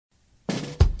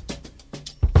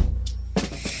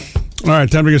All right,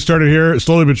 time to get started here.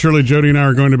 Slowly but surely, Jody and I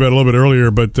are going to bed a little bit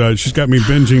earlier, but she's got me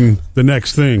binging the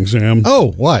next thing, Sam.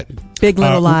 Oh, what? Big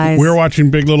Little Lies. We're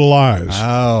watching Big Little Lies.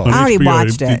 Oh. I already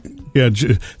watched it. Yeah,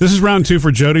 this is round 2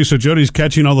 for Jody, so Jody's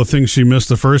catching all the things she missed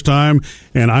the first time,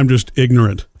 and I'm just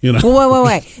ignorant. You know? Well,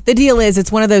 wait. The deal is, it's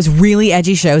one of those really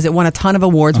edgy shows. It won a ton of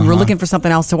awards. We were looking for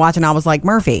something else to watch, and I was like,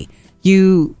 Murphy,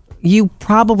 you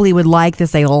probably would like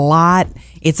this a lot.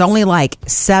 It's only like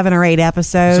 7 or 8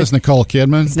 episodes. Is this Nicole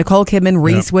Kidman? It's Nicole Kidman,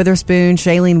 Reese Witherspoon,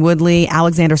 Shailene Woodley,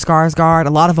 Alexander Skarsgård. A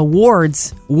lot of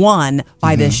awards won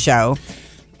by this show.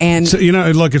 And so,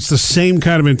 look, it's the same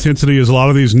kind of intensity as a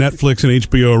lot of these Netflix and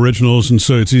HBO originals, and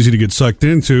so it's easy to get sucked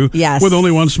into. Yes. With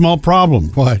only one small problem.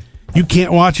 What? You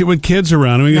can't watch it with kids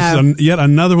around. I mean, it's yet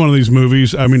another one of these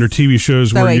movies, or TV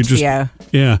shows where you HBO.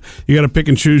 You got to pick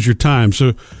and choose your time.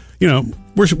 So,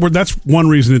 that's one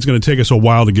reason it's going to take us a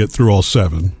while to get through all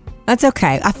 7. that's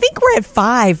okay. I think we're at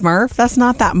 5, Murph. That's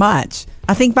not that much.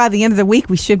 I think by the end of the week,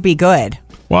 we should be good.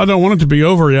 Well, I don't want it to be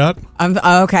over yet.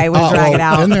 Okay, we'll drag it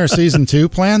out. Isn't there a season 2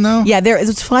 plan, though? Yeah,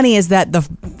 what's funny is that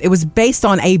it was based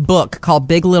on a book called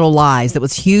Big Little Lies that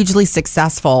was hugely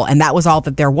successful, and that was all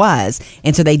that there was.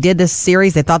 And so they did this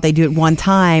series. They thought they'd do it one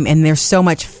time, and there's so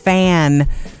much fan,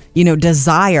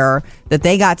 desire that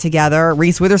they got together.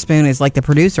 Reese Witherspoon is like the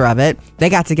producer of it. They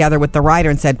got together with the writer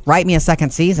and said, write me a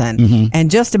second season. And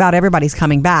just about everybody's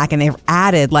coming back, and they've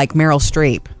added like Meryl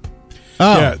Streep.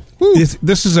 Oh. Yeah.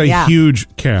 This is a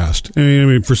huge cast. I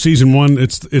mean, for season 1,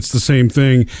 it's the same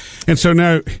thing. And so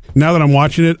now that I'm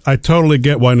watching it, I totally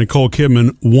get why Nicole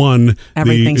Kidman won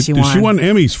everything she won. She won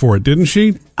Emmys for it, didn't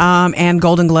she? And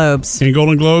Golden Globes. And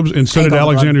Golden Globes, and so did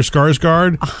Alexander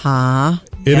Skarsgård.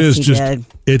 It is just,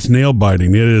 it's nail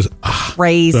biting. It is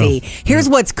crazy. Here's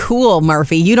what's cool,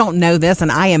 Murphy. You don't know this,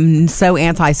 and I am so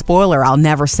anti-spoiler, I'll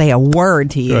never say a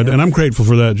word to you. Good, and I'm grateful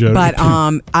for that, Jody. But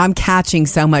I'm catching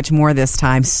so much more this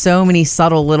time. So many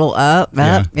subtle little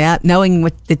knowing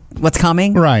what's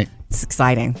coming. Right. It's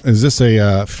exciting. Is this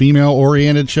a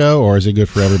female-oriented show, or is it good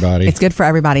for everybody? It's good for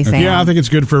everybody, Sam. Yeah, I think it's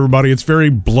good for everybody. It's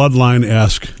very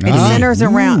Bloodline-esque. It centers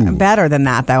around better than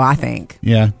that, though, I think.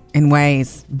 Yeah. In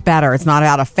ways better. It's not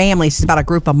about a family. It's just about a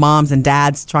group of moms and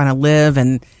dads trying to live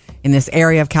in this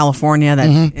area of California that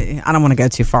I don't want to go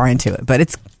too far into it, but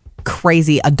it's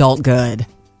crazy adult good,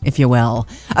 if you will.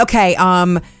 Okay,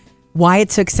 why it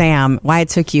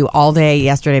took you all day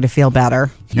yesterday to feel better.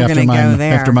 You're going to go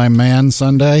there. After my man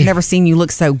Sunday. I've never seen you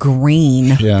look so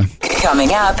green. Yeah.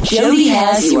 Coming up, Jody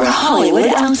has your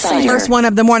Hollywood Outsider. First one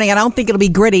of the morning. I don't think it'll be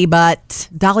gritty, but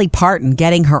Dolly Parton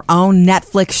getting her own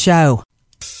Netflix show.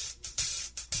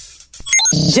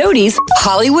 Jody's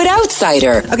Hollywood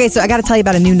Outsider. Okay, so I got to tell you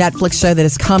about a new Netflix show that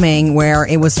is coming where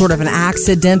it was sort of an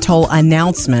accidental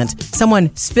announcement.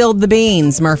 Someone spilled the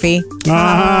beans, Murphy.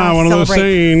 One of those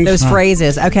sayings. Those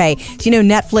phrases. Okay, so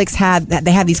Netflix had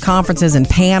these conferences and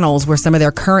panels where some of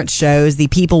their current shows, the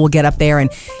people will get up there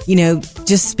and,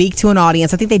 just speak to an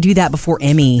audience. I think they do that before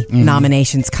Emmy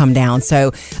nominations come down.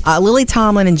 So Lily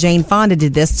Tomlin and Jane Fonda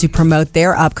did this to promote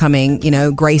their upcoming,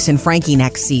 Grace and Frankie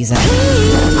next season.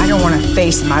 I don't want to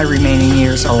face my remaining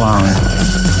years alone.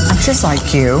 I'm just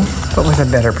like you, but with a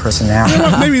better personality.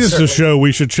 Maybe this is a show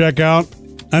we should check out.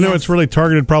 I know it's really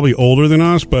targeted probably older than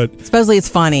us, but supposedly it's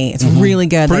funny. It's really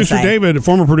good.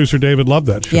 Former producer David loved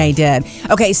that show. Yeah, he did.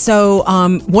 Okay, so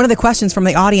one of the questions from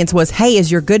the audience was, hey,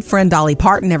 is your good friend Dolly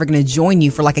Parton ever going to join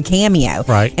you for like a cameo?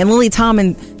 Right. And Lily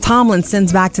Tomlin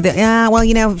sends back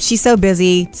to she's so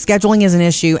busy. Scheduling is an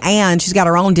issue, and she's got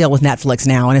her own deal with Netflix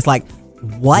now. And it's like,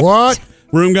 what?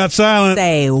 Room got silent.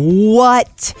 Say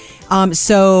what?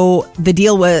 So the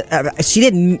deal was, she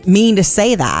didn't mean to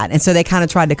say that. And so they kind of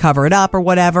tried to cover it up or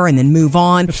whatever and then move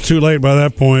on. It's too late by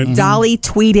that point. Dolly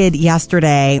tweeted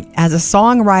yesterday, as a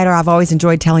songwriter, I've always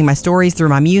enjoyed telling my stories through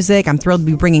my music. I'm thrilled to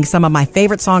be bringing some of my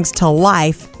favorite songs to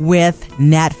life with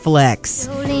Netflix.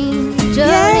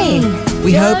 Yay!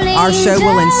 We hope our show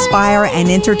will inspire and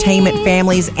entertainment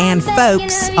families and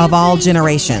folks of all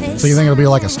generations. So you think it'll be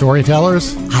like a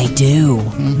Storytellers? I do.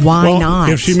 Why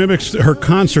not? If she mimics her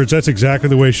concerts, that's exactly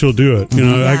the way she'll do it.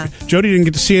 Jody didn't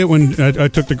get to see it when I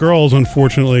took the girls,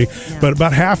 unfortunately. Yeah. But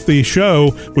about half the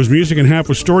show was music and half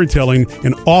was storytelling,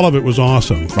 and all of it was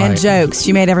awesome. And jokes.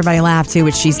 She made everybody laugh too,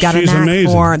 which she's got a knack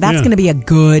for. That's going to be a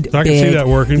good, I can see that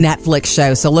working. Netflix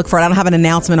show. So look for it. I don't have an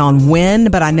announcement on when,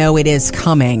 but I know it is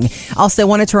coming. Also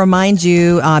wanted to remind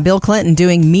you, Bill Clinton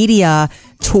doing media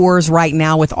tours right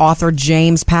now with author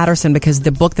James Patterson, because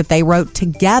the book that they wrote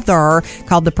together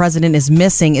called The President is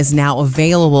Missing is now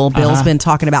available. Bill's been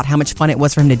talking about how much fun it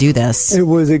was for him to do this. It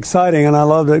was exciting, and I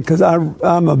loved it because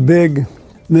I'm a big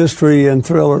mystery and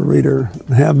thriller reader,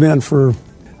 have been for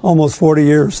almost 40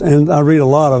 years, and I read a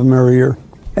lot of them every year.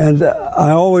 And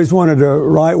I always wanted to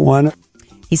write one.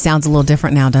 He sounds a little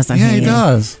different now, doesn't he? Yeah, he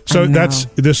does. So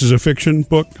this is a fiction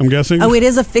book, I'm guessing? Oh, it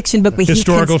is a fiction book. But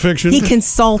Historical fiction? He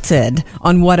consulted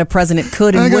on what a president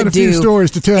could and would do few stories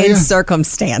to tell in you.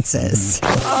 circumstances.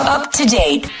 Up to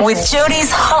date with Jody's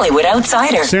Hollywood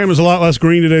Outsider. Sam is a lot less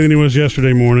green today than he was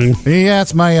yesterday morning. Yeah,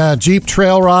 it's my Jeep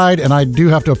trail ride, and I do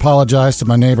have to apologize to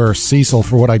my neighbor Cecil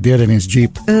for what I did in his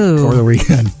Jeep over the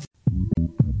weekend.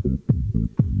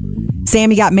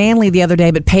 Sam, you got manly the other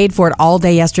day, but paid for it all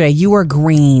day yesterday. You were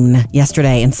green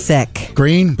yesterday and sick.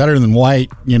 Green, better than white,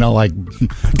 like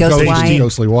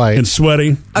ghostly white. And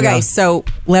sweaty. Okay, so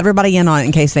let everybody in on it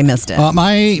in case they missed it.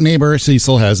 My neighbor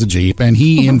Cecil has a Jeep, and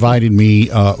he invited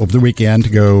me over the weekend to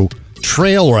go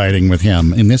trail riding with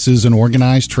him. And this is an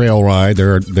organized trail ride.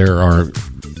 There are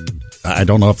I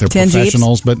don't know if they're 10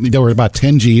 professionals, but there were about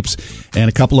 10 Jeeps and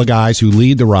a couple of guys who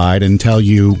lead the ride and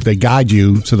they guide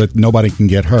you so that nobody can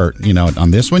get hurt.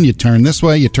 On this one, you turn this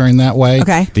way, you turn that way.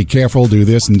 Okay. Be careful, do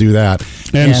this and do that.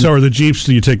 And so are the Jeeps,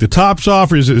 do you take the tops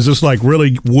off, or is this like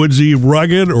really woodsy,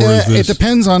 rugged, or is this... It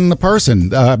depends on the person,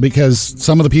 because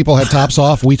some of the people had tops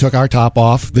off. We took our top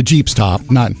off, the Jeep's top,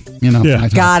 not, Yeah. my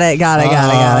top. Got it.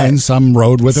 And some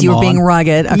rode with So him you were on. being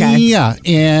rugged. Okay. Yeah,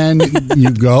 and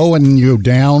you go and you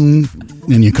down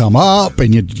and you come up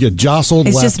and you jostled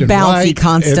It's left just and bouncy right.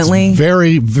 constantly. It's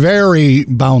very, very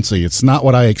bouncy. It's not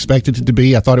what I expected it to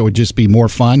be. I thought it would just be more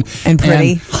fun. And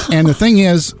pretty. And the thing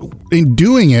is, in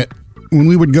doing it, when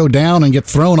we would go down and get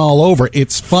thrown all over,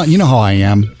 it's fun. You know how I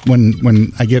am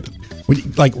when I get...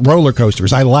 like roller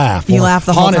coasters, I laugh. You Or laugh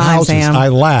the whole haunted time, houses, Sam. I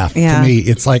laugh. Yeah. To me,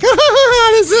 it's like,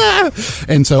 what is that?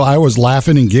 And so I was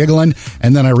laughing and giggling,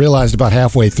 and then I realized about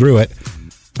halfway through it,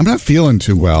 I'm not feeling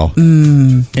too well.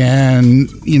 And,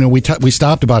 we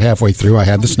stopped about halfway through. I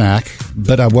had the snack,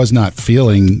 but I was not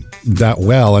feeling that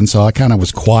well, and so I kind of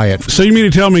was quiet. So you mean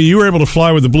to tell me you were able to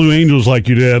fly with the Blue Angels like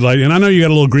you did? And I know you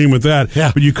got a little green with that,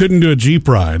 but you couldn't do a Jeep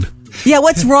ride. Yeah,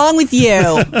 what's wrong with you?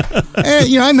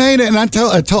 And, I made it, and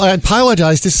I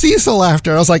apologized to Cecil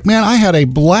after. I was like, man, I had a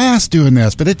blast doing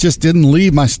this, but it just didn't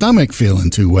leave my stomach feeling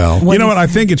too well. You know what? I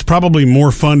think it's probably more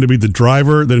fun to be the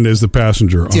driver than it is the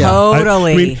passenger. Yeah.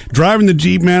 Totally. Driving the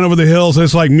Jeep, man, over the hills,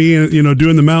 that's like me,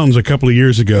 doing the mountains a couple of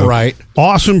years ago. Right.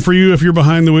 Awesome for you if you're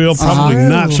behind the wheel. Probably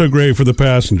not so great for the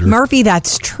passenger. Murphy,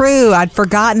 that's true. I'd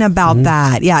forgotten about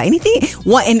that. Yeah, and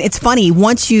it's funny,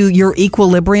 once your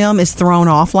equilibrium is thrown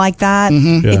off like that,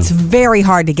 it's very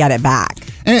hard to get it back.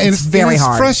 And it's very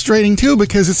hard. Frustrating too,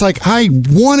 because it's like I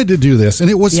wanted to do this, and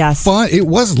it was fun. It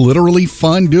was literally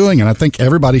fun doing it. I think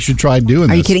everybody should try doing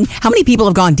this. Are you kidding? How many people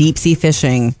have gone deep sea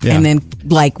fishing and then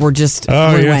were just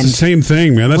ruined? Yeah, it's the same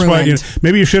thing, man. That's why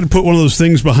maybe you should have put one of those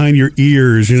things behind your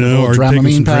ears, or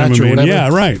Dramamine some patch or Dramamine. whatever. Yeah,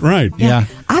 right. Yeah.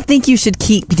 I think you should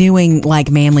keep doing like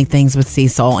manly things with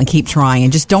Cecil and keep trying.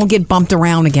 Just don't get bumped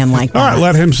around again like that. All right,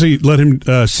 let him see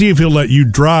if he'll let you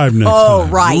drive next time. Oh,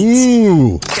 right.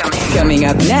 Ooh. Coming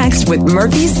up next with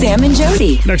Murphy, Sam, and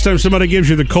Jody. Next time somebody gives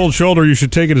you the cold shoulder, you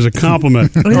should take it as a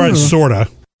compliment. All right, sorta.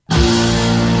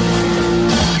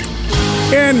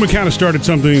 And we kind of started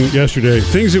something yesterday.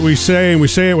 Things that we say, and we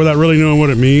say it without really knowing what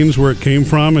it means, where it came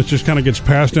from. It just kind of gets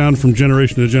passed down from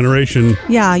generation to generation.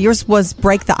 Yeah, yours was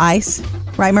break the ice,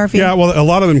 right, Murphy? Yeah, well, a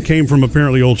lot of them came from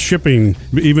apparently old shipping.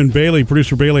 Even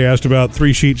producer Bailey asked about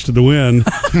 3 sheets to the wind,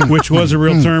 which was a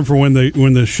real term for when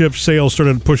the ship's sails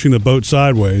started pushing the boat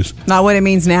sideways. Not what it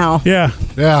means now. Yeah.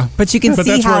 But you can see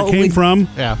that's how where it came from.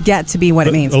 get to be what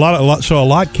it means. A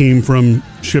lot came from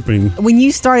shipping. When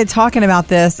you started talking about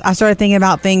this, I started thinking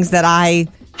about things that I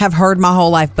have heard my whole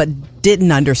life but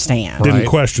didn't understand. Didn't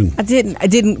question. I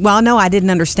didn't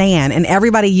understand. And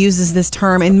everybody uses this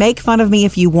term, and make fun of me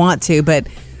if you want to, but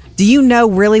do you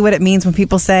know really what it means when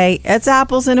people say it's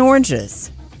apples and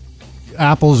oranges?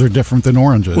 Apples are different than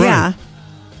oranges. Yeah.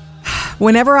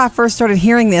 Whenever I first started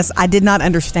hearing this, I did not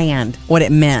understand what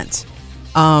it meant.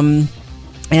 And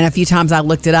a few times I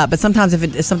looked it up, but sometimes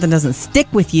if something doesn't stick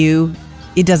with you,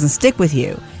 it doesn't stick with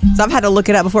you. So I've had to look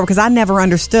it up before because I never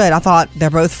understood. I thought they're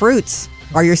both fruits.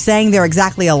 Are you saying they're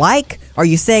exactly alike? Or are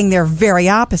you saying they're very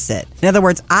opposite? In other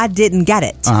words, I didn't get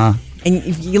it. And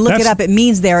if you look it up, it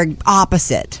means they're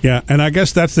opposite. Yeah, and I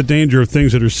guess that's the danger of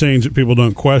things that are sayings that people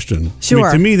don't question. Sure. I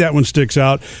mean, to me, that one sticks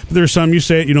out. But there's some, you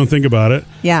say it, you don't think about it.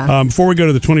 Yeah. Before we go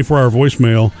to the 24-hour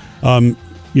voicemail,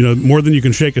 more than you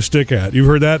can shake a stick at. You've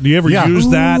heard that? Do you ever use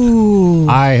that?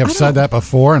 I have said that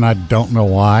before, and I don't know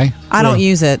why. I don't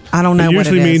use it. I don't know what it is.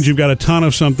 It usually means you've got a ton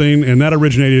of something, and that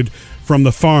originated from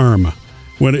the farm.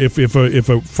 when if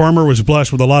a farmer was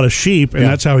blessed with a lot of sheep, and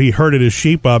that's how he herded his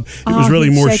sheep up, it was really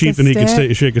he'd more shake sheep a than he could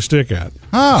stick? shake a stick at.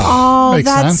 Oh, makes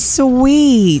that's sense.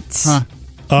 sweet.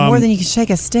 More than you can shake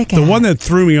a stick at. The one that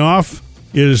threw me off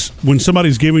is when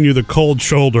somebody's giving you the cold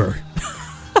shoulder.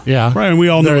 Yeah. Right, and we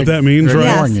all know what that means, they're right?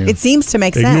 ignoring Yes, you. it seems to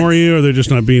make sense. Ignore you, or they're just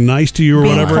not being nice to you, or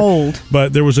Being whatever. cold.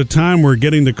 But there was a time where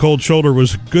getting the cold shoulder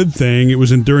was a good thing. It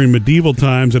was during medieval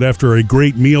times that after a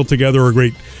great meal together or a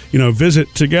great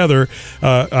visit together,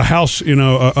 a house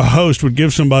a host would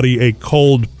give somebody a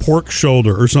cold pork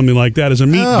shoulder or something like that as a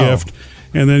meat gift.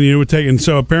 And then you would take, and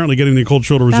so apparently getting the cold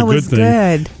shoulder was That a good was thing.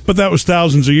 good. But that was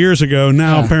thousands of years ago.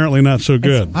 Now apparently not so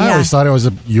good. I always thought it was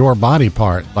your body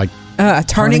part, like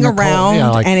turning a cold- around, yeah,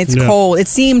 like- and it's cold. It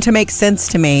seemed to make sense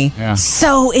to me. Yeah.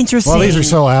 So interesting. Well, these are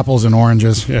so apples and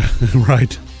oranges. Yeah,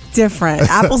 right. different.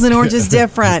 Apples and oranges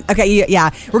different. Okay,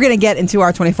 yeah. We're going to get into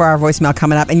our 24-hour voicemail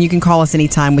coming up, and you can call us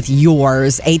anytime with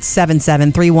yours,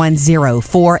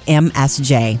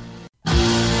 877-310-4MSJ.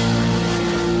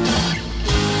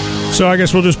 So I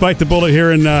guess we'll just bite the bullet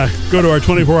here and go to our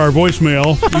 24-hour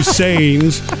voicemail. You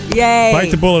sayings. Yay.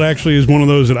 Bite the Bullet actually is one of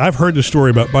those that I've heard the story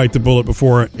about Bite the Bullet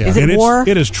before. Yeah. Is it and war?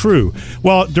 It is true.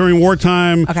 Well, during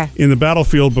wartime, in the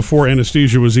battlefield, before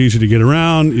anesthesia was easy to get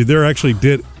around,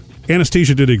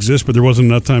 anesthesia did exist, but there wasn't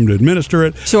enough time to administer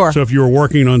it. Sure. So if you were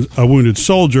working on a wounded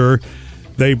soldier,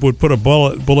 they would put a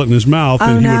bullet in his mouth,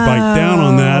 and he would bite down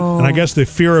on that. And I guess the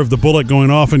fear of the bullet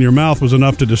going off in your mouth was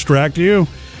enough to distract you.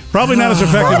 Probably not as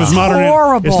effective as modern.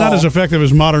 horrible. It's not as effective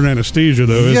as modern anesthesia,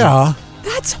 though. Is Yeah.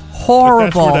 That's it? horrible.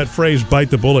 That's where that phrase "bite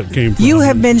the bullet" came from. You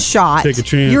have been shot. Take a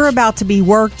chance. You're about to be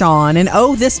worked on, and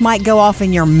this might go off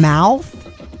in your mouth.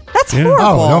 That's Yeah.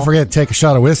 horrible. Oh, don't forget to take a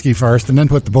shot of whiskey first and then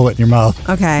put the bullet in your mouth.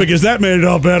 Okay. because that made it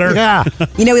all better. Yeah.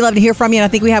 We love to hear from you, and I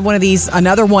think we have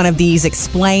another one of these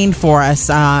explained for us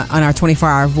on our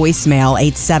 24-hour voicemail,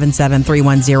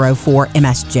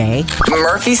 877-310-4MSJ.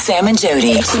 Murphy, Sam, and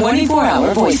Jody.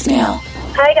 24-hour voicemail.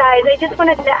 Hi, guys. I just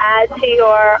wanted to add to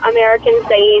your American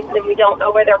sayings, and we don't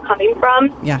know where they're coming from.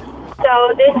 Yeah.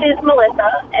 So this is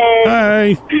Melissa, and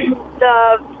Hi.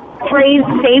 the phrase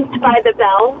 "saved by the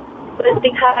bell" was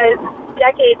because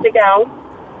decades ago,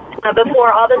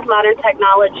 before all this modern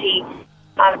technology,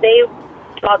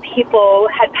 people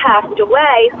had passed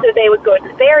away, so they would go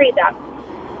to bury them.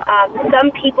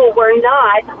 Some people were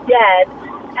not dead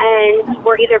and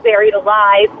were either buried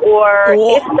alive, or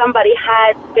if somebody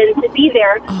had been to be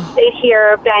there, they'd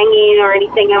hear banging or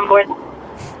anything and was,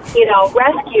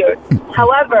 rescued.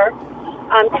 However,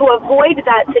 to avoid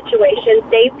that situation,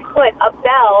 they put a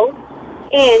bell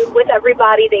in with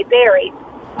everybody they buried,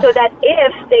 so that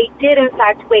if they did in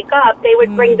fact wake up, they would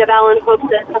ring the bell in hopes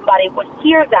that somebody would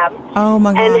hear them. Oh,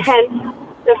 my gosh. And hence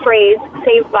the phrase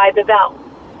 "saved by the bell."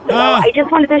 So I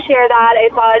just wanted to share that. I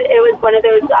thought it was one of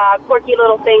those quirky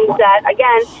little things that,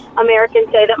 again, Americans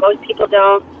say that most people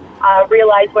don't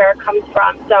realize where it comes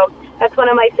from. So that's one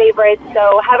of my favorites.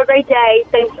 So have a great day.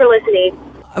 Thanks for listening.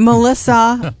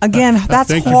 Melissa, again, that's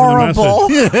Thank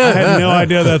horrible. you for the message. I had no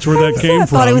idea that's where that came I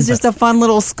from. thought it was just a fun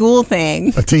little school thing.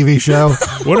 A TV show.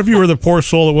 What if you were the poor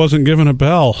soul that wasn't given a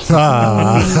bell?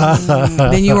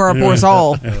 Then you were a poor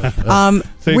soul.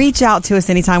 Reach out to us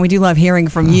anytime. We do love hearing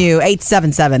from you.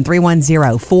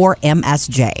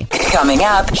 877-310-4MSJ. Coming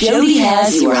up, Jody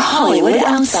has your Hollywood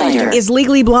Outsider. Is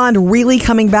Legally Blonde really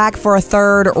coming back for a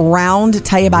third round?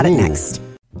 Tell you about it next.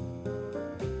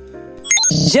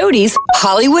 Jody's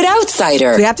Hollywood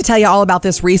Outsider. We have to tell you all about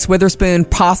this Reese Witherspoon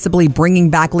possibly bringing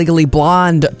back Legally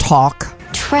Blonde talk.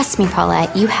 Trust me,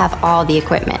 Paulette, you have all the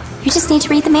equipment. You just need to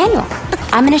read the manual.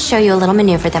 I'm going to show you a little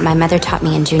maneuver that my mother taught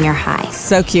me in junior high.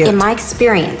 So cute. In my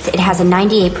experience, it has a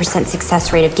 98%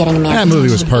 success rate of getting a man. That movie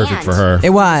was perfect for her. It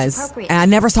was. And I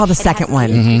never saw the second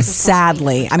one,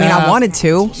 sadly. I mean, I wanted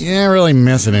to. Yeah, really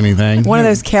missing anything. One of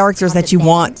those characters that you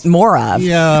want more of.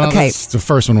 Yeah. Okay. The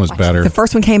first one was better. The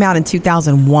first one came out in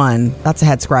 2001. That's a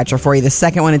head scratcher for you. The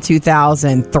second one in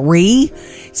 2003.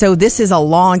 So this is a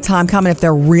long time coming if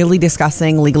they're really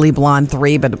discussing Legally Blonde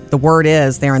 3, but the word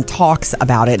is they're in talks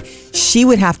about it. She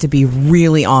would have to be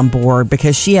really on board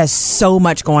because she has so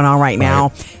much going on right now.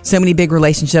 So many big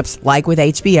relationships, like with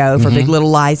HBO for Big Little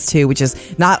Lies 2, which is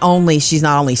she's not only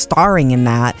starring in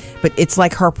that, but it's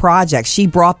like her project. She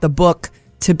brought the book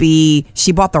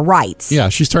she bought the rights. Yeah,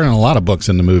 she's turning a lot of books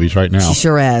into movies right now. She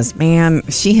sure is. Man,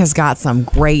 she has got some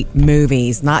great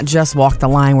movies, not just Walk the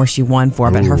Line where she won for,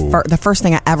 but the first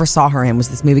thing I ever saw her in was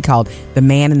this movie called The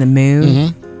Man in the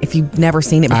Moon. If you've never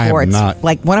seen it before, it's not.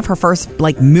 like one of her first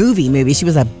movie. She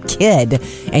was a kid,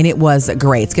 and it was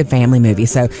great. It's a good family movie.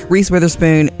 So Reese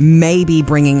Witherspoon may be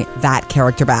bringing that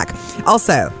character back.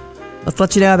 Also, Let's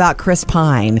let you know about Chris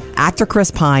Pine. Actor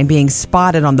Chris Pine being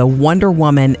spotted on the Wonder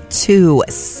Woman 2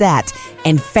 set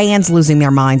and fans losing their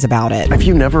minds about it. Have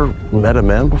you never met a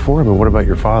man before? I mean, what about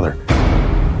your father?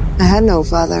 I had no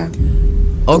father.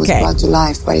 I was brought to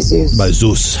life by Zeus. By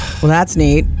Zeus. Well, that's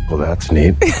neat. Well, that's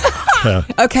neat.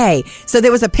 Okay, so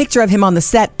there was a picture of him on the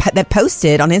set that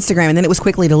posted on Instagram, and then it was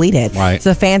quickly deleted. Right. So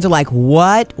the fans are like,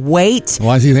 what? Wait.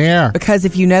 Why is he there? Because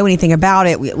if you know anything about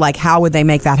it, like, how would they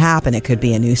make that happen? It could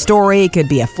be a new story. It could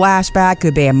be a flashback.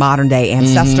 Could be a modern-day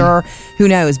ancestor. Who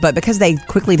knows? But because they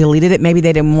quickly deleted it, maybe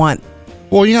they didn't want...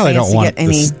 Well, you know they fans don't to want get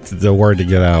any the word to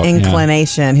get out.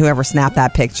 inclination, whoever snapped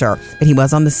that picture. But he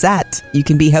was on the set. You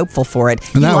can be hopeful for it.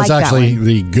 And that was like actually that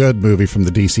the good movie from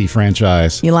the DC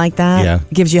franchise. You like that? Yeah.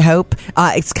 It gives you hope.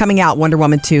 It's coming out, Wonder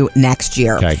Woman 2, next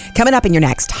year. Okay. Coming up in your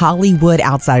next Hollywood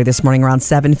Outsider this morning around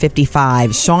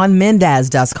 7:55, Shawn Mendes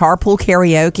does carpool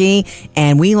karaoke,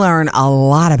 and we learn a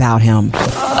lot about him.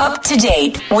 Up to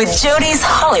date with Jody's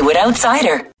Hollywood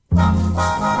Outsider.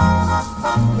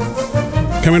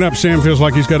 Coming up, Sam feels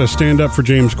like he's got to stand up for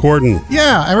James Corden.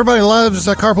 Yeah, everybody loves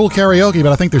carpool karaoke,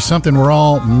 but I think there's something we're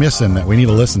all missing that we need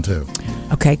to listen to.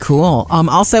 Okay, cool.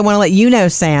 Also want to let you know,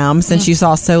 Sam, since you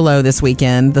saw Solo this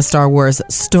weekend, the Star Wars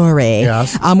story.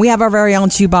 Yes. We have our very own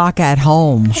Chewbacca at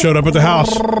home. Showed up at the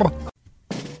house.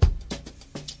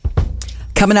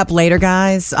 Coming up later,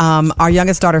 guys, our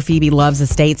youngest daughter, Phoebe, loves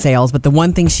estate sales, but the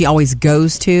one thing she always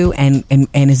goes to and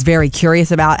is very curious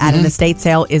about at an estate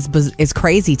sale is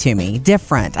crazy to me,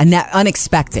 different, and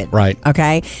unexpected. Right.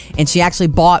 Okay? And she actually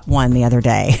bought one the other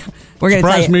day. We're going to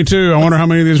Surprised me, too. I wonder how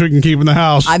many of these we can keep in the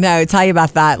house. I know. Tell you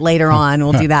about that later on.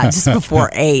 We'll do that just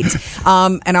before 8.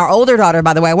 And our older daughter,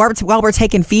 by the way, while we're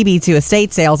taking Phoebe to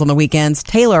estate sales on the weekends,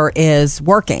 Taylor is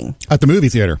working. At the movie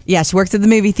theater. Yeah, she works at the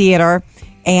movie theater.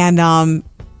 And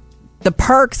the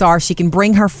perks are she can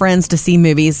bring her friends to see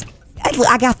movies.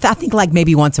 I think like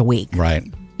maybe once a week. Right.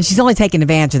 And she's only taken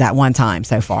advantage of that one time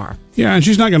so far. Yeah, and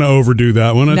she's not going to overdo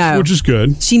that one, No. which is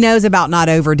good. She knows about not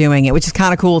overdoing it, which is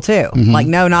kind of cool too. Like,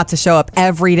 no, not to show up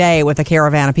every day with a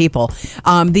caravan of people.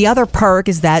 The other perk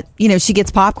is that, she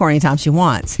gets popcorn anytime she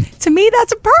wants. To me,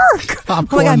 that's a perk.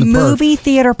 Popcorn, oh my God, the perk. movie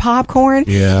theater popcorn.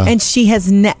 Yeah. And she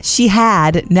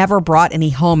had never brought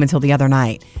any home until the other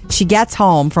night. She gets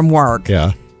home from work.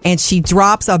 Yeah. And she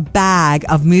drops a bag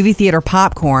of movie theater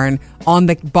popcorn on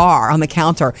the bar, on the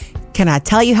counter. Can I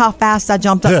tell you how fast I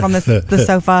jumped up from the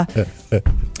sofa?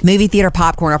 Movie theater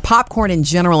popcorn, or popcorn in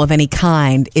general of any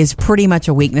kind, is pretty much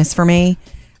a weakness for me.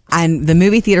 And the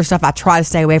movie theater stuff I try to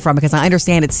stay away from because I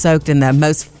understand it's soaked in the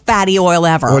most fatty oil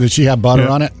ever. Oh, did she have butter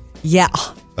on it? Yeah.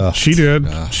 She did.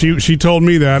 She told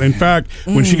me that. In fact,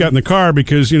 when she got in the car,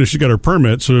 because she got her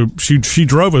permit, so she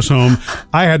drove us home.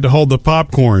 I had to hold the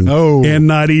popcorn and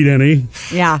not eat any.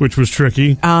 Yeah, which was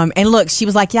tricky. And look, she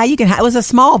was like, "Yeah, you can." It was a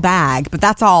small bag, but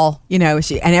that's all. And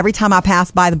every time I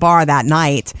passed by the bar that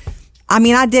night,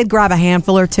 I did grab a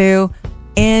handful or two.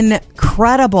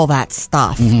 Incredible, that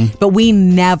stuff. But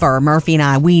Murphy and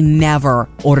I, we never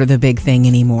order the big thing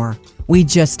anymore. We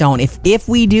just don't. If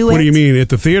we do it. What do you mean? At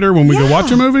the theater when we go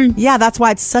watch a movie? Yeah, that's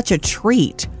why it's such a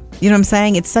treat. You know what I'm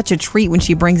saying? It's such a treat when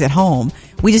she brings it home.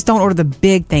 We just don't order the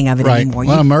big thing of it anymore.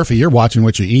 Well, Murphy, you're watching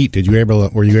what you eat.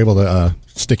 Were you able to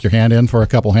stick your hand in for a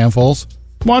couple handfuls?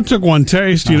 Well, I took one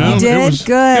taste, You did? It was,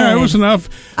 good. Yeah, it was enough.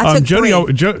 I took Jody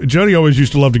always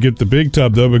used to love to get the big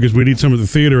tub, though, because we'd eat some at the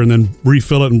theater and then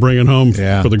refill it and bring it home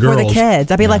for the girls. For the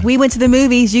kids. I'd be like, we went to the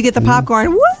movies, you get the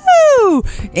popcorn. Woo!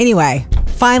 Anyway,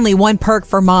 finally, one perk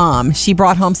for Mom. She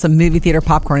brought home some movie theater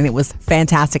popcorn, and it was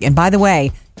fantastic. And by the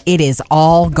way, it is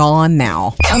all gone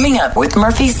now. Coming up with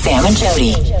Murphy, Sam, and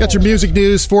Jody. Got your music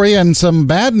news for you, and some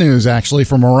bad news, actually,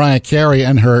 for Mariah Carey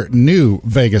and her new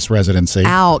Vegas residency.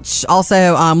 Ouch.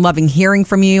 Also, loving hearing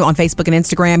from you on Facebook and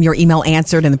Instagram. Your email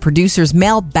answered in the producer's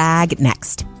mailbag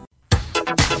next.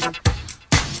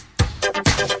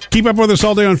 Keep up with us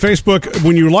all day on Facebook.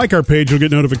 When you like our page, you'll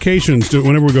get notifications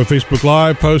whenever we go Facebook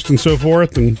Live, post, and so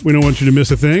forth. And we don't want you to miss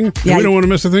a thing. And we don't want to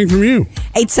miss a thing from you.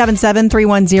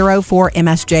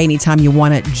 877-310-4MSJ anytime you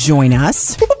want to join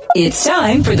us. It's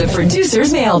time for the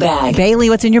producer's mailbag. Bailey,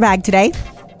 what's in your bag today?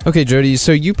 Okay, Jody,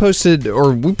 so we posted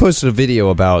a video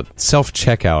about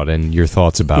self-checkout and your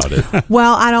thoughts about it.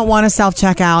 Well, I don't want to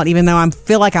self-checkout, even though I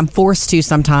feel like I'm forced to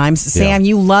sometimes. Sam,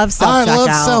 you love self-checkout. I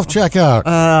love self-checkout.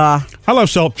 I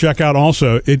love self-checkout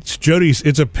also.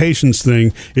 It's a patience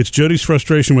thing. It's Jody's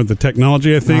frustration with the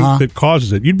technology, I think, that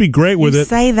causes it. You'd be great with it.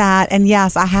 Say that, and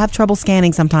yes, I have trouble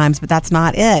scanning sometimes, but that's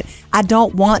not it. I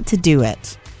don't want to do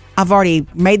it. I've already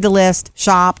made the list,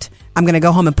 shopped. I'm going to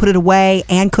go home and put it away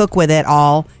and cook with it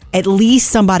all. At least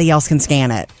somebody else can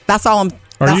scan it. That's all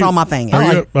That's all my thing.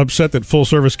 Are you upset that full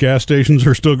service gas stations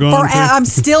are still going? I'm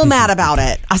still mad about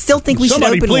it. I still think we should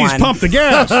open one. Somebody please pump the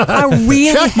gas. I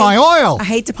really check my oil. I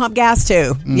hate to pump gas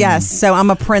too. Yes, so I'm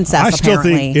a princess. I still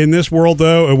think in this world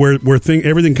though, where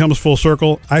everything comes full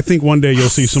circle, I think one day you'll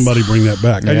see somebody bring that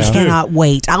back. I just cannot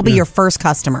wait. I'll be your first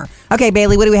customer. Okay,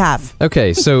 Bailey, what do we have?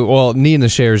 Okay, so Nina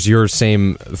shares your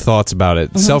same thoughts about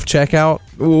it. Self-checkout.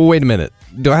 Wait a minute.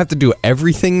 Do I have to do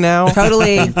everything now?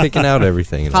 Totally. Picking out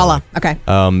everything. Holla. Okay.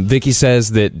 Vicky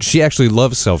says that she actually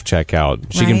loves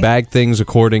self-checkout. She can bag things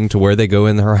according to where they go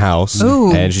in her house.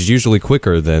 Ooh. And she's usually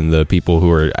quicker than the people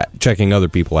who are checking other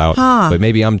people out. But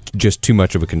maybe I'm just too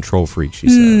much of a control freak, she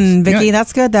says. Vicky,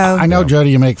 that's good, though. I know,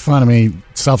 Jody, you make fun of me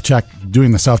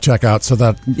doing the self-checkout so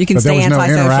that you can there was no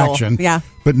antisocial. interaction. Yeah.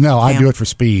 But no, I do it for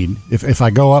speed. If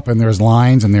I go up and there's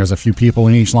lines and there's a few people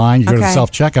in each line, you go to the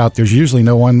self-checkout, there's usually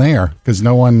no one there because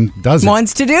no one does it.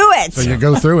 Wants to do it. So you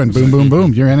go through and boom, boom,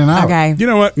 boom, you're in and out. Okay. You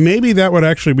know what? Maybe that would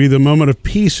actually be the moment of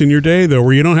peace in your day, though,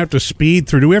 where you don't have to speed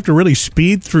through. Do we have to really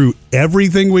speed through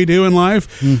everything we do in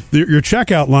life? Your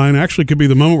checkout line actually could be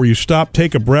the moment where you stop,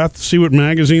 take a breath, see what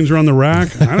magazines are on the rack.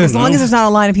 As long as there's not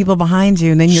a line of people behind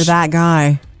you, and then you're that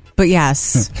guy. But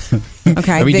yes.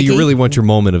 Okay, I mean, Vicky? do you really want your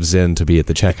moment of zen to be at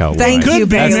the checkout Thank line? you,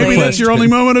 Bailey. Maybe that's your only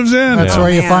moment of zen. That's where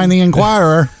you find the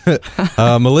Inquirer.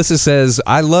 Melissa says,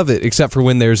 I love it, except for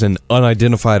when there's an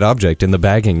unidentified object in the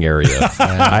bagging area.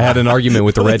 I had an argument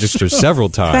with the register several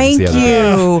times. Thank the other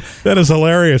you. day. That is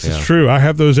hilarious. It's true. I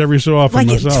have those every so often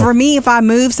myself. For me, if I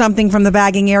move something from the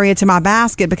bagging area to my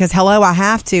basket because, I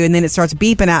have to, and then it starts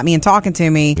beeping at me and talking to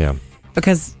me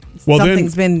because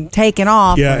something's been taken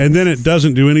off. Yeah, and then it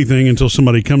doesn't do anything until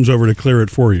somebody comes over to clear it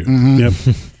for you. Yep.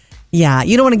 Yeah,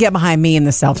 you don't want to get behind me in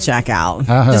the self-checkout.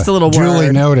 Just a little word.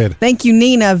 Duly noted. Thank you,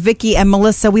 Nina, Vicky, and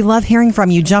Melissa. We love hearing from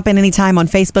you. Jump in anytime on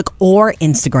Facebook or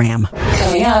Instagram.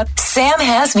 Coming up, Sam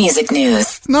has music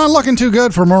news. Not looking too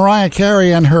good for Mariah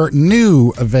Carey and her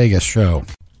new Vegas show.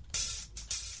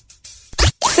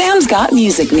 Sam's got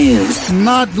music news.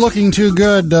 Not looking too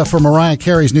good for Mariah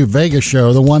Carey's new Vegas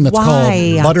show, the one that's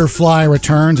called Butterfly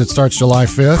Returns. It starts July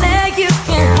 5th.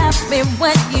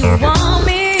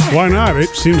 Why not? It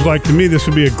seems like to me this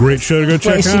would be a great show to go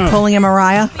check out. Is she pulling a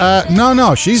Mariah?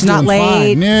 No, she's not doing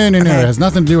late. fine. No, it has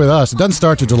nothing to do with us. It doesn't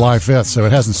start till July 5th, so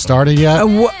it hasn't started yet.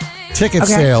 Ticket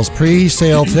sales,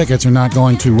 pre-sale tickets are not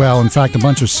going too well. In fact, a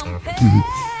bunch of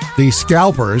the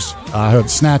scalpers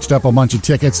have snatched up a bunch of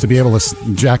tickets to be able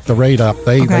to jack the rate up.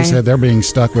 They said they're being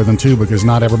stuck with them too because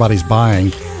not everybody's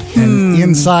buying. And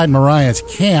inside Mariah's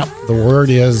camp, the word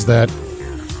is that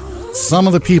some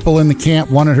of the people in the camp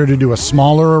wanted her to do a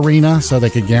smaller arena so they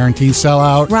could guarantee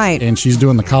sellout. Right. And she's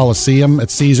doing the Coliseum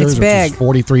at Caesars, which is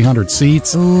 4,300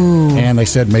 seats. Ooh. And they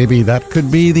said maybe that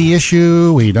could be the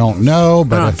issue. We don't know.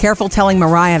 But careful telling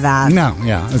Mariah that. No,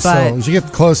 yeah. So as you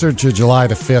get closer to July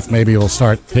the 5th, maybe you'll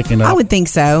start picking up. I would think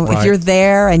so. Right. If you're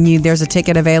there and there's a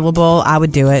ticket available, I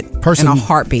would do it in a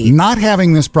heartbeat. Not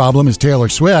having this problem is Taylor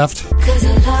Swift.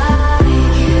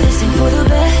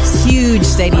 Huge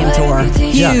stadium tour.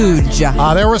 Huge.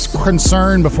 There was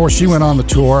concern before she went on the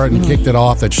tour and kicked it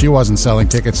off that she wasn't selling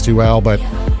tickets too well, but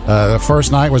the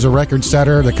first night was a record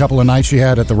setter. The couple of nights she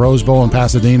had at the Rose Bowl in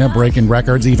Pasadena, breaking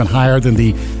records even higher than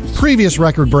the previous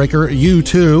record breaker,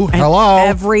 U2. And hello.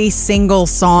 Every single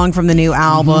song from the new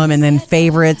album and then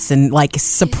favorites and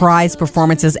surprise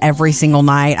performances every single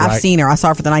night. I've seen her. I saw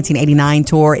her for the 1989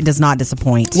 tour. It does not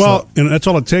disappoint. Well, and that's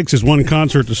all it takes is one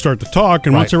concert to start to talk,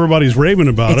 and once everybody's raving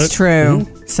about it's true.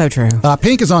 So true.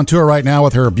 Pink is on tour right now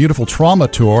with her Beautiful Trauma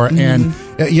tour, and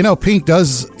Pink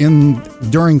does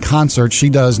during concerts she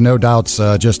does No Doubt's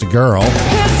Just a Girl.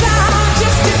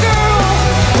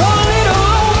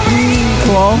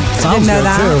 Cool. Didn't know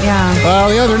that. Too. Yeah. Well,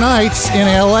 the other night in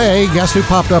L.A., guess who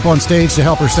popped up on stage to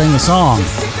help her sing the song?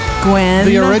 Gwen.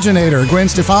 The originator, Gwen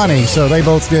Stefani. So they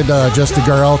both did Just a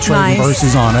Girl, trading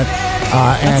verses on it.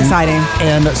 That's exciting.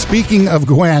 And speaking of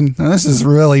Gwen, this is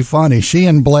really funny. She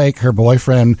and Blake, her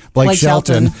boyfriend, Blake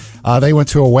Shelton, they went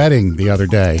to a wedding the other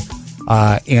day.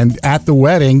 And at the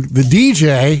wedding, the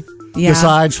DJ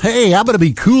decides, hey, I'm going to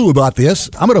be cool about this.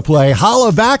 I'm going to play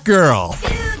Holla Back Girl.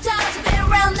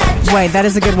 Wait, that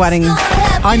is a good wedding.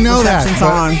 I know that,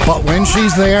 but when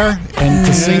she's there and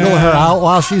to single her out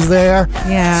while she's there,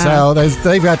 so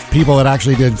they've got people that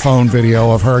actually did phone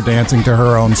video of her dancing to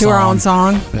her own song. To her own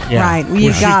song? Yeah. Right. Well,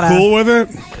 Was she cool with it?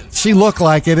 She looked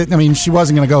like it. I mean, she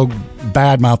wasn't going to go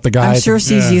badmouth the guy. I'm sure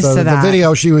she's used to that. The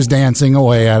video, she was dancing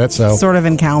away at it. So sort of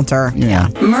encounter. Yeah.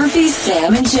 Murphy,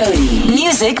 Sam, and Jody.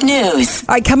 Music news.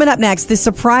 All right, coming up next, the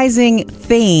surprising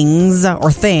thing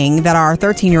that our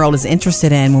 13-year-old is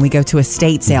interested in when we go to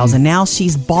estate sales, and now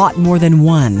she's bought more than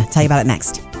one. Tell you about it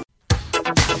next.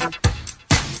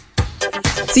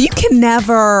 So you can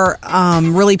never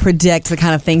really predict the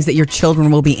kind of things that your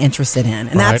children will be interested in.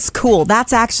 And that's cool.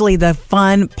 That's actually the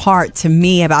fun part to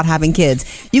me about having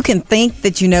kids. You can think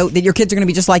that you know that your kids are going to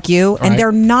be just like you, and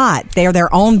they're not. They're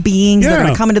their own beings. They're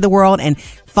going to come into the world and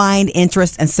find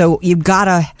interest. And so you've got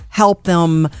to help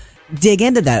them dig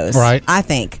into those, I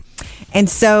think. And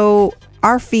so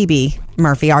our Phoebe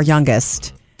Murphy, our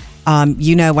youngest,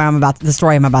 you know the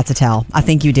story I'm about to tell. I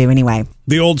think you do anyway.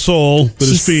 The old soul that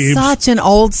is Phoebe. She's such an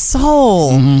old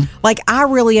soul. Like, I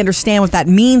really understand what that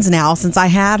means now since I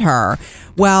had her.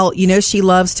 Well, you know, she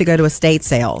loves to go to estate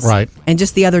sales. Right. And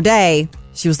just the other day,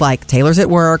 she was like, Taylor's at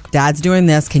work, Dad's doing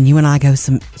this. Can you and I go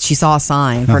she saw a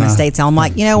sign for an estate sale. I'm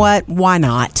like, you know what? Why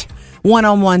not?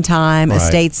 One-on-one time,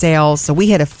 estate sales. So we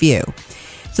hit a few.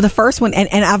 So the first one,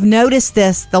 and I've noticed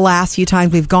this the last few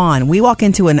times we've gone. We walk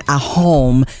into a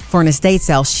home for an estate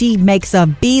sale. She makes a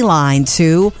beeline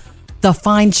to the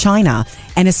fine china,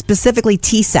 and it's specifically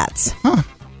tea sets.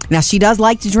 Now, she does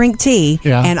like to drink tea,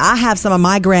 and I have some of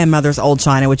my grandmother's old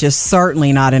china, which is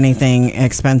certainly not anything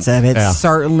expensive. It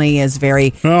certainly is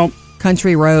very...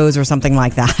 Country Rose or something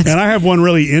like that. And I have one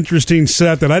really interesting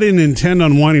set that I didn't intend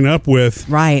on winding up with.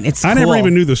 Right. It's I cool. never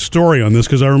even knew the story on this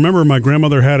because I remember my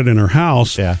grandmother had it in her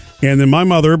house. Yeah. And then my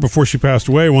mother, before she passed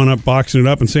away, wound up boxing it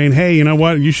up and saying, hey, you know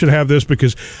what? You should have this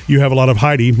because you have a lot of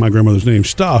Heidi, my grandmother's name,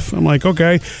 stuff. I'm like,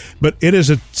 okay. But it's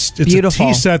a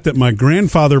tea set that my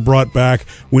grandfather brought back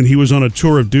when he was on a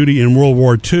tour of duty in World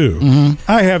War II.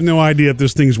 I have no idea if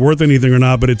this thing's worth anything or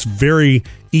not, but it's very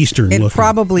Eastern looking. It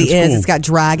probably is. Cool. It's got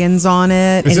dragons on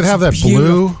it. Does it have that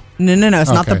blue? No. It's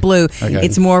not the blue. Okay.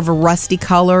 It's more of a rusty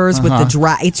colors with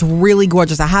the It's really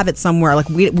gorgeous. I have it somewhere. Like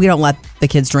we don't let the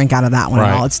kids drink out of that one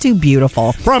at all. It's too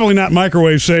beautiful. Probably not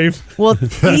microwave safe. Well,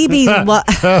 Phoebe,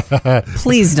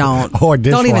 please don't. Or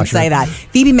dishwasher. Don't even say that.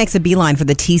 Phoebe makes a beeline for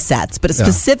the tea sets, but it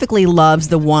specifically loves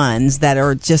the ones that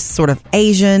are just sort of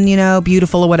Asian, you know,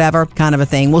 beautiful or whatever kind of a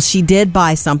thing. Well, she did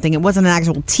buy something. It wasn't an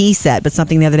actual tea set, but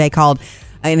something the other day called,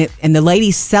 and the lady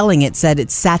selling it said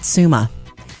it's Satsuma.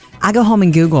 I go home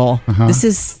and Google. This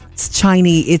is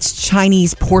Chinese. It's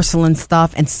Chinese porcelain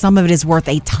stuff, and some of it is worth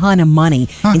a ton of money.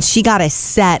 And she got a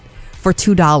set for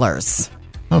 $2.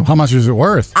 Oh, how much is it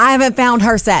worth? I haven't found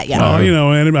her set yet. Oh, you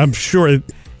know, and I'm sure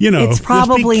it's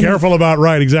probably just be careful about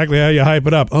exactly how you hype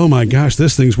it up. Oh my gosh,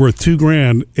 this thing's worth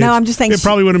 $2,000. No, I'm just saying it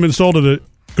probably would have been sold at a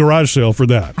garage sale for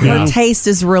that. Her taste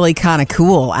is really kind of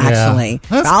cool, actually.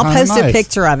 Yeah. I'll post a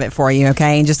picture of it for you,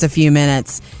 okay, in just a few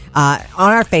minutes on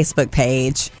our Facebook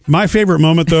page. My favorite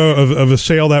moment, though, of a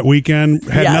sale that weekend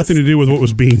had nothing to do with what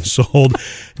was being sold.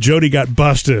 Jody got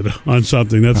busted on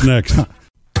something. That's next.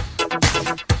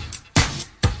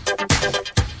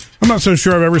 I'm not so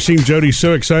sure I've ever seen Jody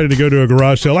so excited to go to a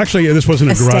garage sale. Actually, this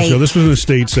wasn't a garage sale. This was an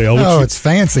estate sale. Oh, it's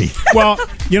fancy. Well,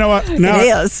 you know what? Now,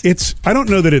 it is. I don't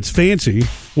know that it's fancy.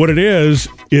 What it is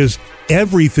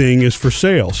everything is for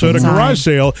sale. So at a garage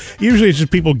sale, usually it's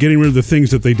just people getting rid of the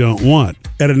things that they don't want.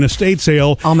 At an estate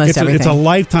sale, it's a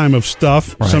lifetime of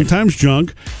stuff, sometimes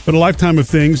junk, but a lifetime of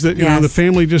things that the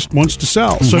family just wants to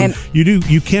sell. So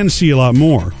you can see a lot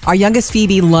more. Our youngest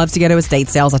Phoebe loves to go to estate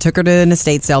sales. I took her to an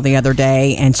estate sale the other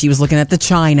day, and she was looking at the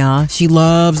china. She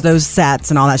loves those sets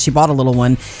and all that. She bought a little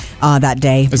one that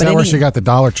day. Is that where she got the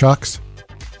dollar chucks?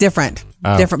 Different.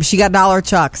 She got dollar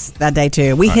chucks that day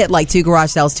too. We hit like 2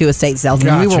 garage sales, 2 estate sales,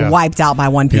 and we were wiped out by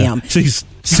 1 p.m. She's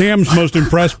Sam's most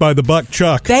impressed by the buck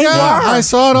chuck. They were. I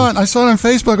saw it on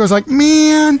Facebook. I was like,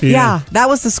 man. Yeah, that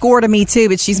was the score to me too,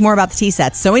 but she's more about the tea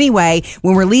sets. So anyway,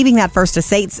 when we're leaving that first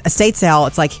estate sale,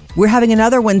 it's like, we're having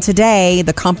another one today,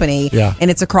 the company,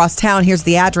 and it's across town. Here's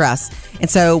the address. And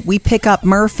so we pick up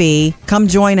Murphy, come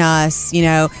join us,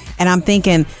 and I'm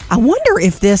thinking, I wonder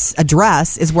if this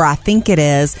address is where I think it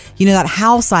is. That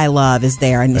house I love is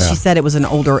there. And she said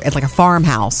it's like a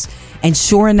farmhouse. And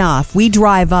sure enough, we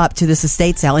drive up to this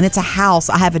estate sale, and it's a house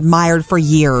I have admired for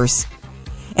years.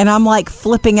 And I'm like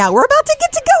flipping out. We're about to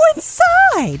get to go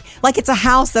inside. Like, it's a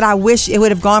house that I wish it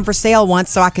would have gone for sale once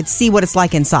so I could see what it's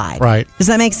like inside. Right. Does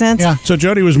that make sense? Yeah. So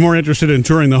Jody was more interested in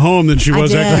touring the home than she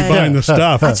was actually buying the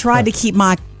stuff. I tried to keep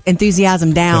my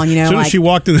enthusiasm down, As soon as she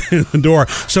walked in the door.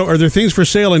 So are there things for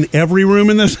sale in every room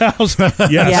in this house?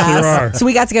 Yes, there are. So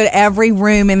we got to go to every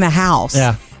room in the house.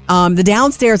 Yeah. The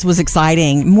downstairs was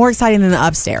exciting, more exciting than the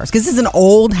upstairs, because this is an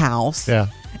old house. Yeah.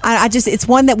 It's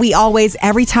one that we always,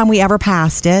 every time we ever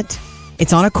passed it,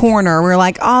 it's on a corner. We're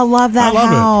like, oh, I love that house.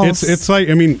 I love it. It's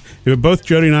like, both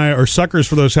Jody and I are suckers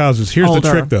for those houses. Here's the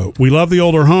trick, though. We love the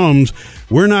older homes.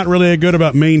 We're not really good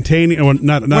about maintaining. We're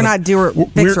not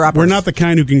fixer-uppers. We're not the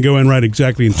kind who can go in right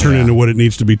exactly and turn into what it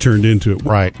needs to be turned into.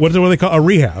 Right. What do they call a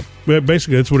rehab?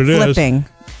 Basically, that's what it is. Flipping.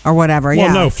 or whatever.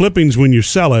 Well, no, flipping's when you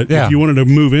sell it. Yeah. If you wanted to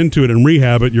move into it and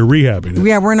rehab it, you're rehabbing it.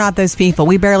 Yeah, we're not those people.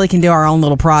 We barely can do our own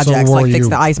little projects, So were like fix you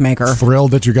the ice maker.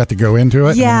 Thrilled that you got to go into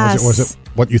it? Yes. And was it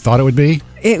what you thought it would be?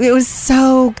 It was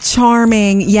so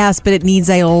charming, yes, but it needs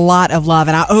a lot of love.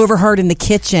 And I overheard in the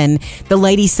kitchen the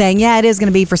lady saying, yeah, it is going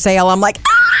to be for sale. I'm like,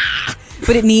 ah!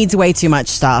 But it needs way too much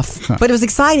stuff. But it was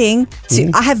exciting.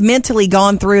 I have mentally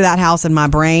gone through that house in my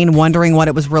brain, wondering what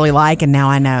it was really like, and now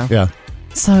I know. Yeah.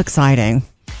 So exciting.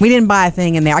 We didn't buy a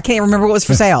thing in there. I can't remember what was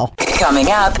for sale. Coming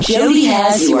up, Jody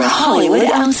has your Hollywood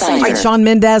Outsider. All right, Shawn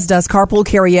Mendes does carpool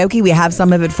karaoke. We have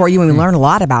some of it for you, and we learn a